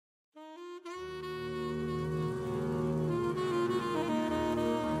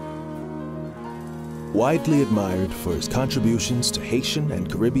Widely admired for his contributions to Haitian and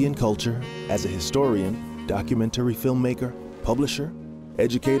Caribbean culture as a historian, documentary filmmaker, publisher,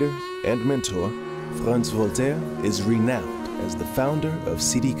 educator, and mentor, Frantz Voltaire is renowned as the founder of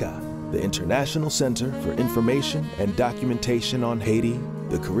CIDIHCA, the International Center for Information and Documentation on Haiti,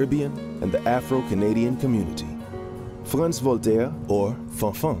 the Caribbean, and the Afro-Canadian community. Frantz Voltaire, or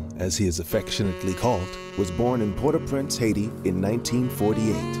Fanfan as he is affectionately called, was born in Port-au-Prince, Haiti in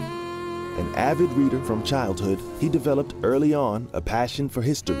 1948. An avid reader from childhood, he developed early on a passion for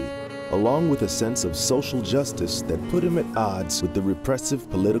history, along with a sense of social justice that put him at odds with the repressive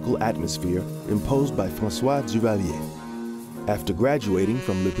political atmosphere imposed by François Duvalier. After graduating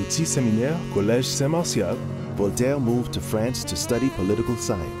from Le Petit Séminaire Collège Saint-Martial, Voltaire moved to France to study political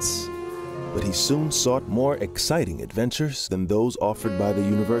science. But he soon sought more exciting adventures than those offered by the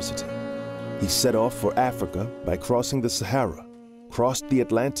university. He set off for Africa by crossing the Sahara, crossed the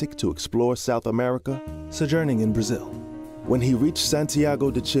Atlantic to explore South America, sojourning in Brazil. When he reached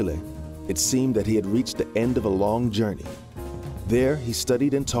Santiago de Chile, it seemed that he had reached the end of a long journey. There, he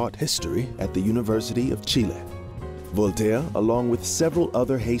studied and taught history at the University of Chile. Voltaire, along with several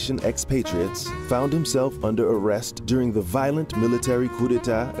other Haitian expatriates, found himself under arrest during the violent military coup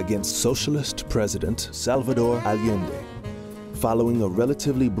d'etat against socialist president Salvador Allende. Following a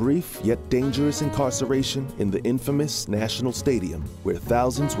relatively brief yet dangerous incarceration in the infamous National Stadium, where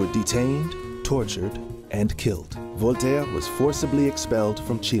thousands were detained, tortured, and killed, Voltaire was forcibly expelled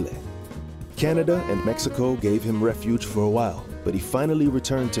from Chile. Canada and Mexico gave him refuge for a while, but he finally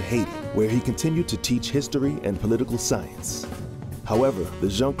returned to Haiti, where he continued to teach history and political science. However, the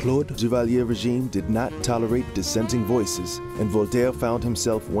Jean-Claude Duvalier regime did not tolerate dissenting voices, and Voltaire found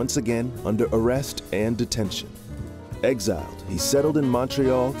himself once again under arrest and detention. Exiled, he settled in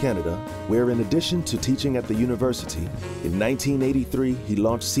Montreal, Canada, where in addition to teaching at the university, in 1983 he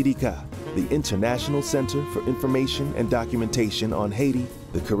launched CIDIHCA, the International Center for Information and Documentation on Haiti,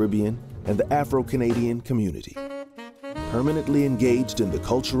 the Caribbean, and the Afro-Canadian community. Permanently engaged in the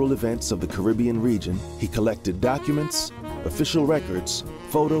cultural events of the Caribbean region, he collected documents, official records,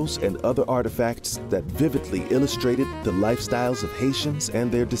 photos, and other artifacts that vividly illustrated the lifestyles of Haitians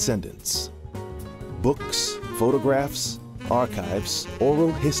and their descendants. Books, photographs, archives,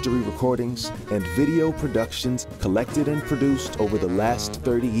 oral history recordings, and video productions collected and produced over the last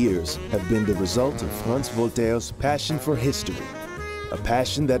 30 years have been the result of Frantz Voltaire's passion for history, a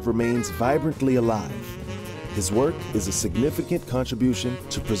passion that remains vibrantly alive. His work is a significant contribution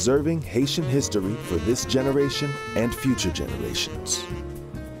to preserving Haitian history for this generation and future generations.